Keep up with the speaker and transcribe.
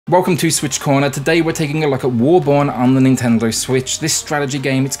Welcome to SwitchCorner. Today we're taking a look at Warborn on the Nintendo Switch. This strategy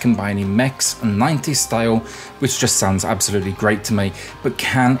game, it's combining mechs and 90s style, which just sounds absolutely great to me, but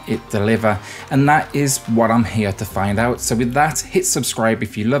can it deliver? And that is what I'm here to find out. So with that, hit subscribe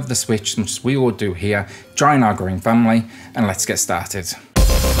if you love the Switch, which we all do here, join our growing family, and let's get started.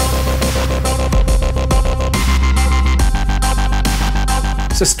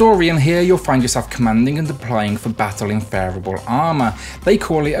 So story in here, you'll find yourself commanding and deploying for battle in Variable Armour. They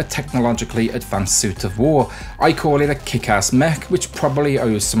call it a technologically advanced suit of war. I call it a kick-ass mech, which probably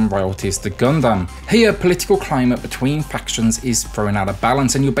owes some royalties to Gundam. Here, political climate between factions is thrown out of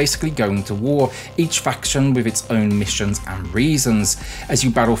balance and you're basically going to war, each faction with its own missions and reasons. As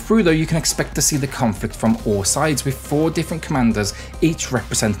you battle through though, you can expect to see the conflict from all sides with 4 different commanders, each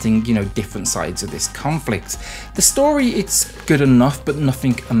representing, different sides of this conflict. The story, it's good enough, but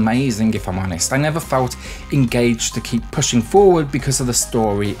nothing amazing if I'm honest. I never felt engaged to keep pushing forward because of the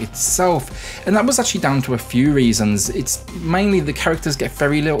story itself, and that was actually down to a few reasons. It's mainly the characters get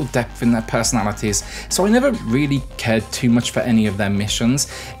very little depth in their personalities, so I never really cared too much for any of their missions.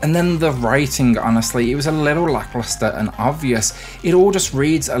 And then the writing, honestly, it was a little lackluster and obvious. It all just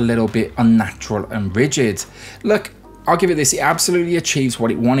reads a little bit unnatural and rigid. Look, I'll give it this, it absolutely achieves what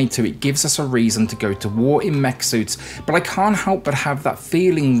it wanted to. It gives us a reason to go to war in mech suits, but I can't help but have that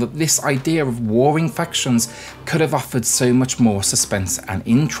feeling that this idea of warring factions could have offered so much more suspense and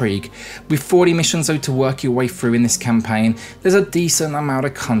intrigue. With 40 missions though to work your way through in this campaign, there's a decent amount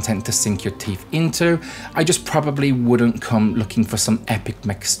of content to sink your teeth into. I just probably wouldn't come looking for some epic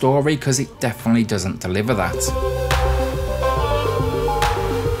mech story because it definitely doesn't deliver that.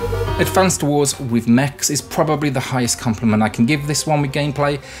 Advanced Wars with mechs is probably the highest compliment I can give this one with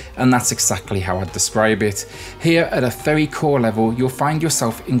gameplay, and that's exactly how I'd describe it. Here at a very core level, you'll find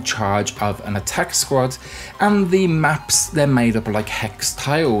yourself in charge of an attack squad, and the maps, they're made up like hex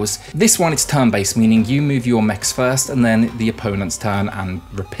tiles. This one, it's turn-based, meaning you move your mechs first and then the opponent's turn and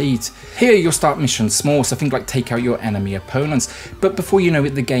repeat. Here you'll start missions small, so think like take out your enemy opponents, but before you know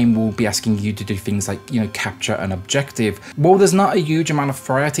it, the game will be asking you to do things like, capture an objective. While there's not a huge amount of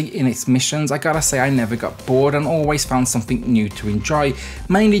variety in its missions, I gotta say I never got bored and always found something new to enjoy,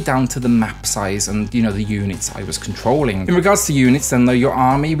 mainly down to the map size and the units I was controlling. In regards to units then though, your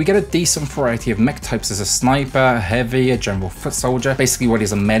army, we get a decent variety of mech types. As a sniper, a heavy, a general foot soldier, basically what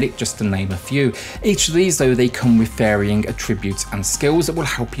is a medic, just to name a few. Each of these though, they come with varying attributes and skills that will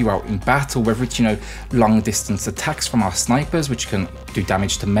help you out in battle, whether it's long distance attacks from our snipers, which can do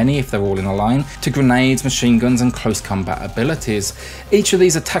damage to many if they're all in a line, to grenades, machine guns and close combat abilities. Each of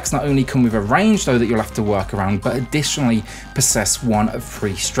these attacks not only come with a range though that you'll have to work around, but additionally possess one of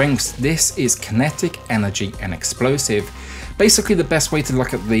 3 strengths. This is kinetic, energy and explosive. Basically the best way to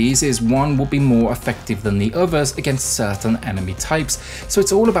look at these is one will be more effective than the others against certain enemy types, so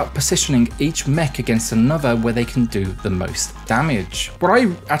it's all about positioning each mech against another where they can do the most damage. What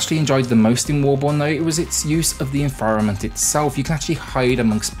I actually enjoyed the most in Warborn though, it was its use of the environment itself. You can actually hide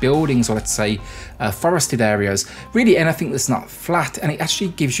amongst buildings, or let's say forested areas, really anything that's not flat, and it actually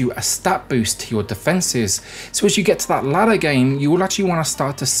gives you a stat boost to your defenses. So as you get to that ladder game, you will actually want to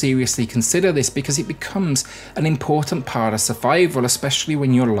start to seriously consider this because it becomes an important part of survival, especially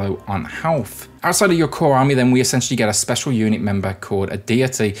when you're low on health. Outside of your core army then, we essentially get a special unit member called a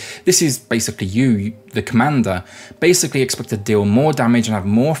deity. This is basically you, the commander, basically expect to deal more damage and have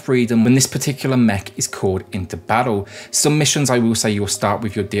more freedom when this particular mech is called into battle. Some missions I will say you'll start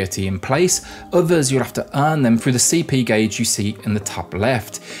with your deity in place, others you'll have to earn them through the CP gauge you see in the top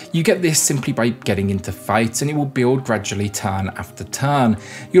left. You get this simply by getting into fights and it will build gradually turn after turn.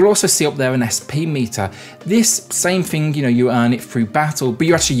 You'll also see up there an SP meter. This same thing, you earn it through battle, but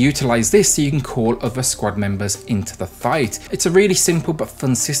you actually utilize this so you can call other squad members into the fight. It's a really simple but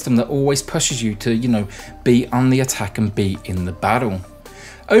fun system that always pushes you to, be on the attack and be in the battle.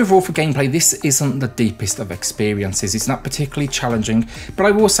 Overall for gameplay, this isn't the deepest of experiences. It's not particularly challenging, but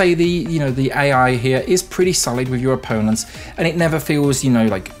I will say the AI here is pretty solid with your opponents, and it never feels,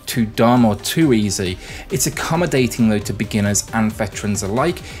 like too dumb or too easy. It's accommodating though to beginners and veterans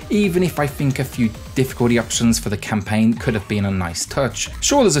alike, even if I think a few difficulty options for the campaign could have been a nice touch.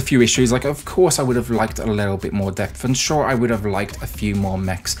 Sure, there's a few issues, like of course I would have liked a little bit more depth, and sure I would have liked a few more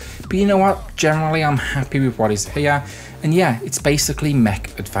mechs, but you know what, generally I'm happy with what is here. And yeah, it's basically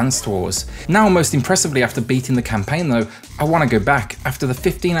Mech Advanced Wars. Now, most impressively, after beating the campaign though, I want to go back. After the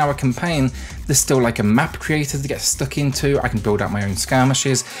 15-hour campaign, there's still like a map created to get stuck into. I can build out my own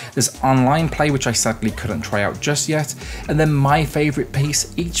skirmishes. There's online play, which I sadly couldn't try out just yet. And then my favourite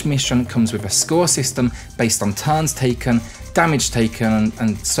piece, each mission comes with a score system based on turns taken, damage taken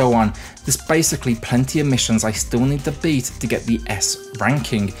and so on. There's basically plenty of missions I still need to beat to get the S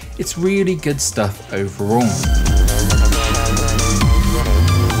ranking. It's really good stuff overall.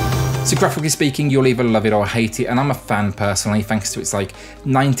 So graphically speaking, you'll either love it or hate it, and I'm a fan personally thanks to its like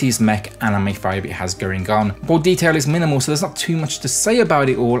 90s mech anime vibe it has going on. While detail is minimal, so there's not too much to say about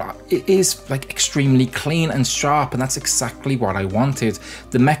it all, it is like extremely clean and sharp, and that's exactly what I wanted.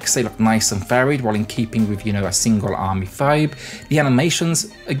 The mechs, they look nice and varied while in keeping with, you know, a single army vibe. The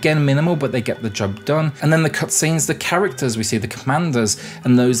animations, again minimal, but they get the job done. And then the cutscenes, the characters we see, the commanders,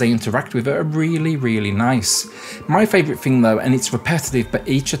 and those they interact with are really, really nice. My favourite thing though, and it's repetitive, but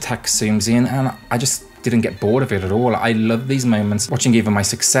each attack zooms in and I just didn't get bored of it at all. I love these moments, watching either my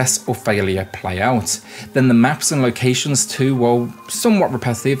success or failure play out. Then the maps and locations too, well, somewhat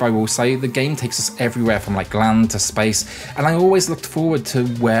repetitive I will say. The game takes us everywhere from like land to space, and I always looked forward to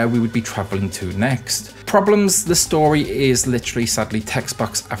where we would be travelling to next. Problems, the story is literally sadly text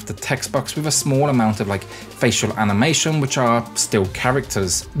box after text box with a small amount of like facial animation, which are still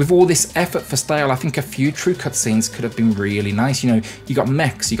characters. With all this effort for style, I think a few true cutscenes could have been really nice. You know, you got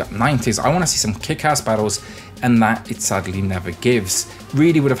mechs, you got 90s, I want to see some kick-ass battles, and that it sadly never gives.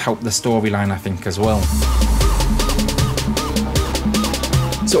 Really would have helped the storyline I think as well.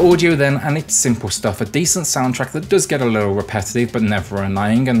 So audio then, and it's simple stuff, a decent soundtrack that does get a little repetitive but never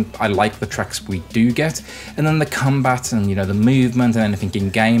annoying, and I like the tracks we do get. And then the combat and, you know, the movement and anything in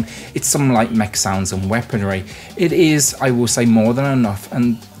game, it's some light mech sounds and weaponry. It is, I will say, more than enough,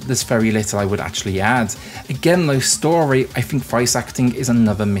 and there's very little I would actually add. Again though, story, I think voice acting is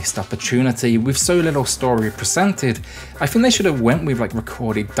another missed opportunity. With so little story presented, I think they should have went with like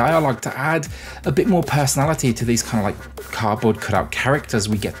recorded dialogue to add a bit more personality to these kind of like cardboard cutout characters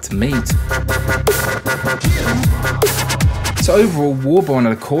we get to meet. So overall, Warborn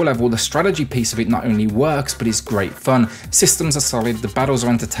at a core level, the strategy piece of it not only works, but is great fun. Systems are solid, the battles are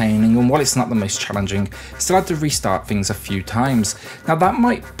entertaining, and while it's not the most challenging, still had to restart things a few times. Now that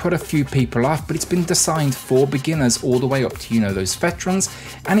might put a few people off, but it's been designed for beginners all the way up to, you know, those veterans,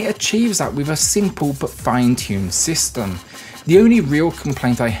 and it achieves that with a simple but fine-tuned system. The only real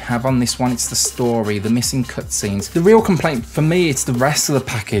complaint I have on this one, it's the story, the missing cutscenes. The real complaint for me, it's the rest of the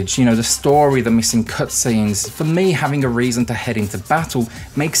package, you know, the story, the missing cutscenes. For me, having a reason to head into battle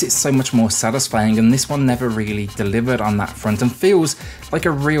makes it so much more satisfying, and this one never really delivered on that front and feels like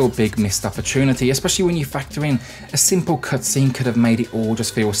a real big missed opportunity, especially when you factor in a simple cutscene could have made it all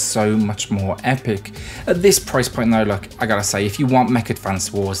just feel so much more epic. At this price point though, look, I gotta say, if you want Mech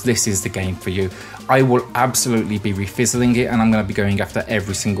Advance Wars, this is the game for you. I will absolutely be revisiting it, and I'm going to be going after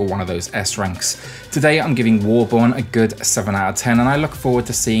every single one of those S ranks. Today I'm giving Warborn a good 7 out of 10, and I look forward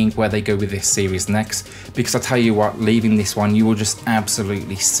to seeing where they go with this series next, because I tell you what, leaving this one, you will just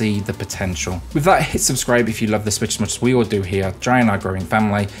absolutely see the potential. With that, hit subscribe if you love the Switch as much as we all do here, join our growing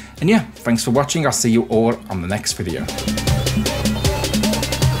family, and yeah, thanks for watching. I'll see you all on the next video.